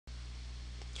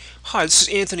Hi, this is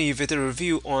Anthony with a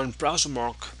review on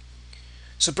Browsermark.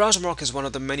 So Browsermark is one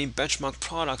of the many benchmark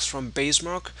products from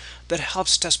Basemark that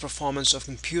helps test performance of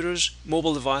computers,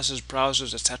 mobile devices,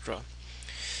 browsers, etc.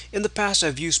 In the past,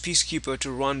 I've used Peacekeeper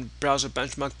to run browser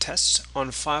benchmark tests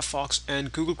on Firefox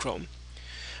and Google Chrome.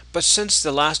 But since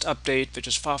the last update, which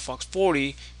is Firefox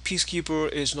 40, Peacekeeper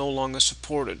is no longer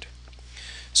supported.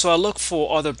 So I looked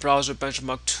for other browser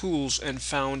benchmark tools and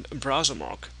found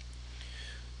Browsermark.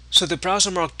 So the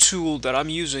Browsermark tool that I'm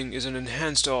using is an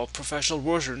enhanced or professional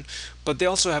version, but they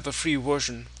also have a free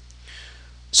version.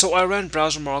 So I ran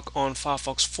Browsermark on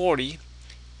Firefox 40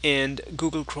 and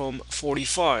Google Chrome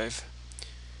 45.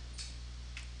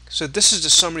 So this is the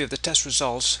summary of the test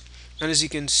results, and as you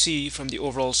can see from the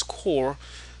overall score,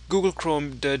 Google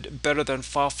Chrome did better than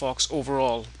Firefox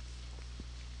overall.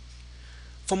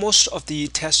 For most of the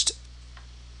tests,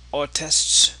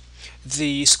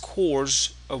 the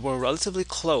scores were relatively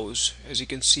close, as you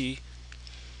can see,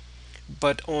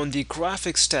 but on the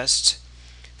graphics test,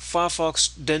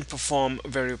 Firefox didn't perform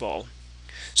very well.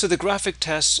 So the graphic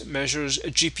test measures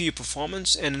GPU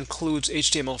performance and includes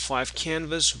HTML5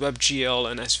 canvas, WebGL,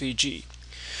 and SVG.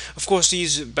 Of course,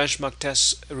 these benchmark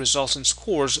test results and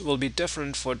scores will be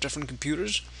different for different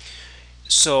computers,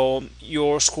 so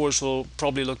your scores will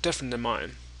probably look different than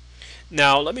mine.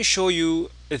 Now let me show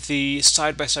you the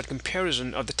side-by-side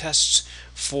comparison of the tests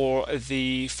for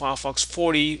the Firefox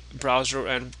 40 browser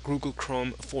and Google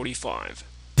Chrome 45.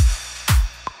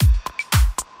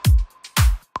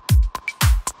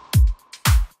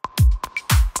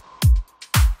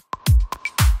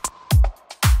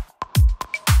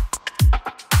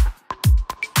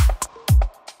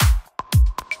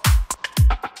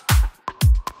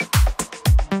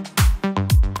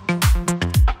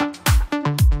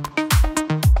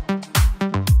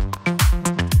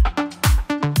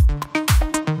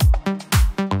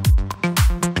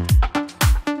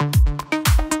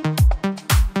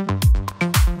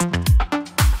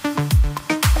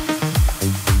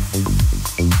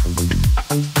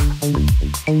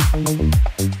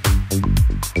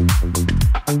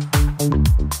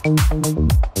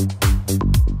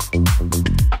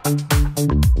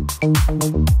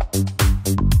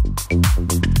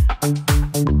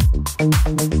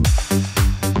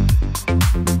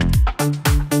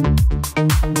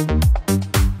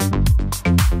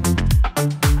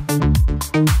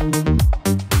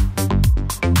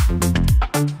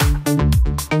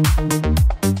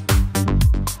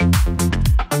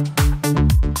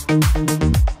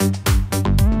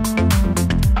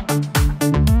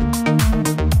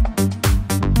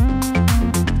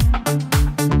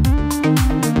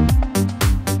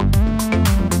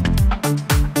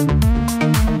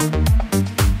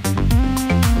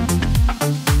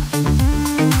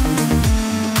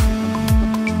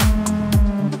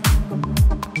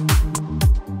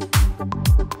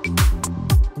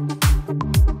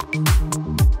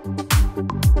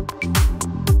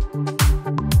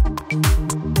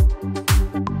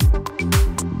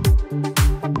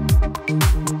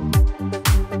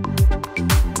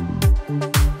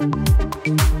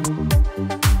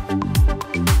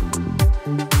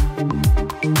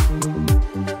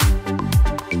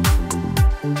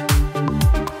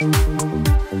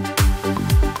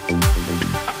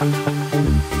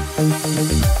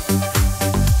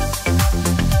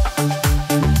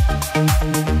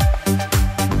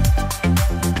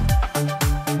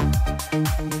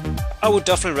 I would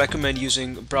definitely recommend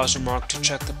using Browsermark to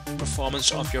check the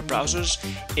performance of your browsers,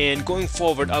 and going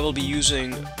forward I will be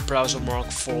using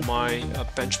Browsermark for my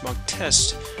benchmark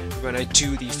test when I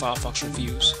do the Firefox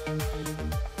reviews.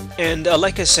 And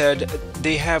like I said,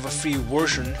 they have a free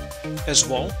version as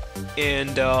well,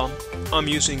 and I'm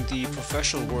using the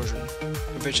professional version,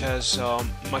 which has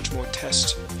much more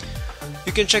tests.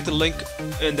 You can check the link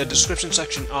in the description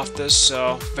section of this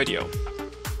video.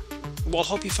 Well, I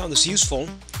hope you found this useful.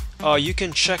 You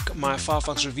can check my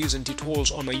Firefox reviews and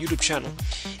tutorials on my YouTube channel,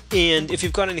 and if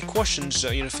you've got any questions,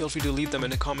 feel free to leave them in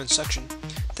the comment section.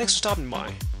 Thanks for stopping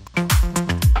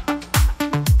by.